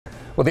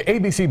Well, the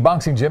ABC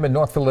Boxing Gym in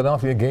North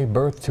Philadelphia gave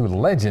birth to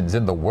legends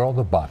in the world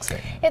of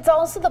boxing. It's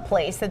also the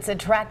place that's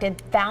attracted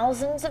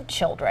thousands of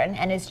children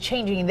and is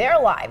changing their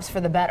lives for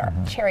the better.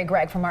 Cherri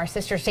Gregg from our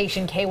sister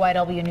station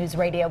KYW News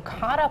Radio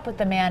caught up with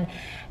the man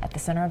at the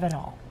center of it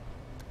all.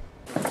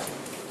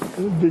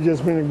 It's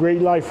just been a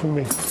great life for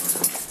me.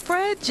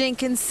 Fred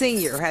Jenkins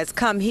Sr. has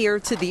come here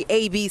to the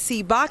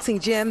ABC Boxing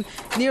Gym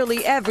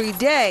nearly every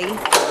day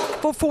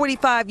for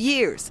 45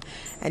 years.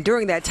 And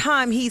during that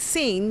time, he's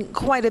seen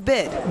quite a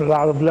bit. A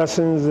lot of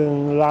blessings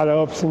and a lot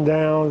of ups and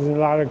downs and a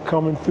lot of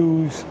coming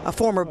throughs. A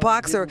former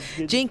boxer,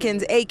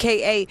 Jenkins,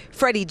 a.k.a.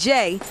 Freddie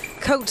J.,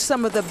 coached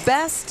some of the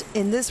best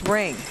in this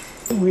ring.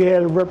 We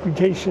had a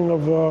reputation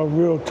of a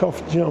real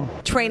tough gym.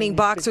 Training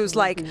boxers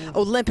like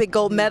Olympic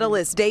gold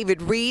medalist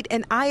David Reed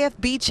and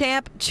IFB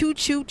champ Choo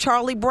Choo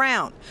Charlie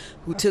Brown,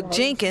 who took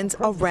Jenkins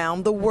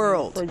around the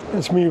world.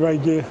 That's me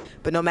right there.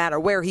 But no matter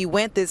where he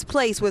went, this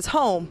place was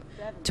home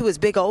to his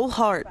big old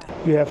heart.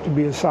 You have to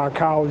be a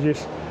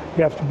psychologist,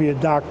 you have to be a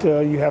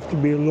doctor, you have to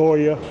be a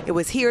lawyer. It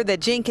was here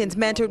that Jenkins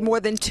mentored more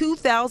than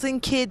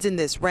 2,000 kids in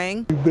this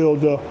ring. You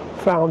build a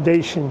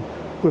foundation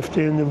with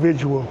the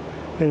individual.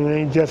 And it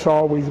ain't just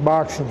always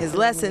boxing. His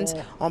lessons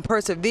on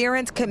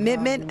perseverance,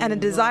 commitment, and a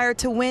desire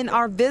to win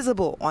are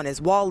visible on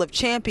his wall of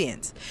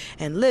champions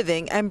and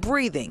living and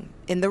breathing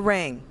in the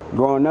ring.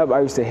 Growing up,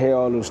 I used to hear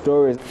all those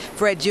stories.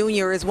 Fred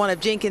Jr. is one of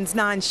Jenkins'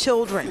 9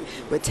 children.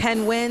 With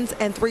 10 wins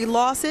and 3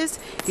 losses,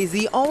 he's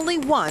the only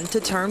one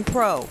to turn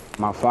pro.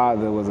 My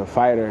father was a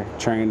fighter,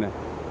 trainer,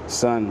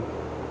 son,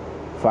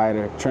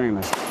 fighter,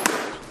 trainer.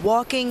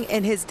 Walking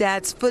in his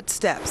dad's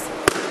footsteps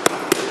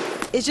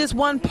is just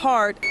one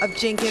part of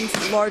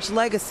Jenkins' large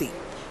legacy,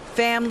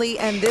 family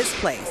and this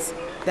place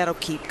that'll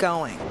keep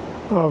going.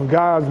 If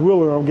God's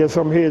willing, I guess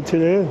I'm here to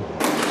the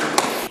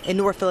end. In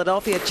North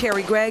Philadelphia,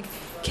 Cherri Gregg,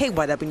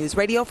 KYW News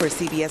Radio for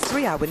CBS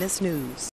 3 Eyewitness News.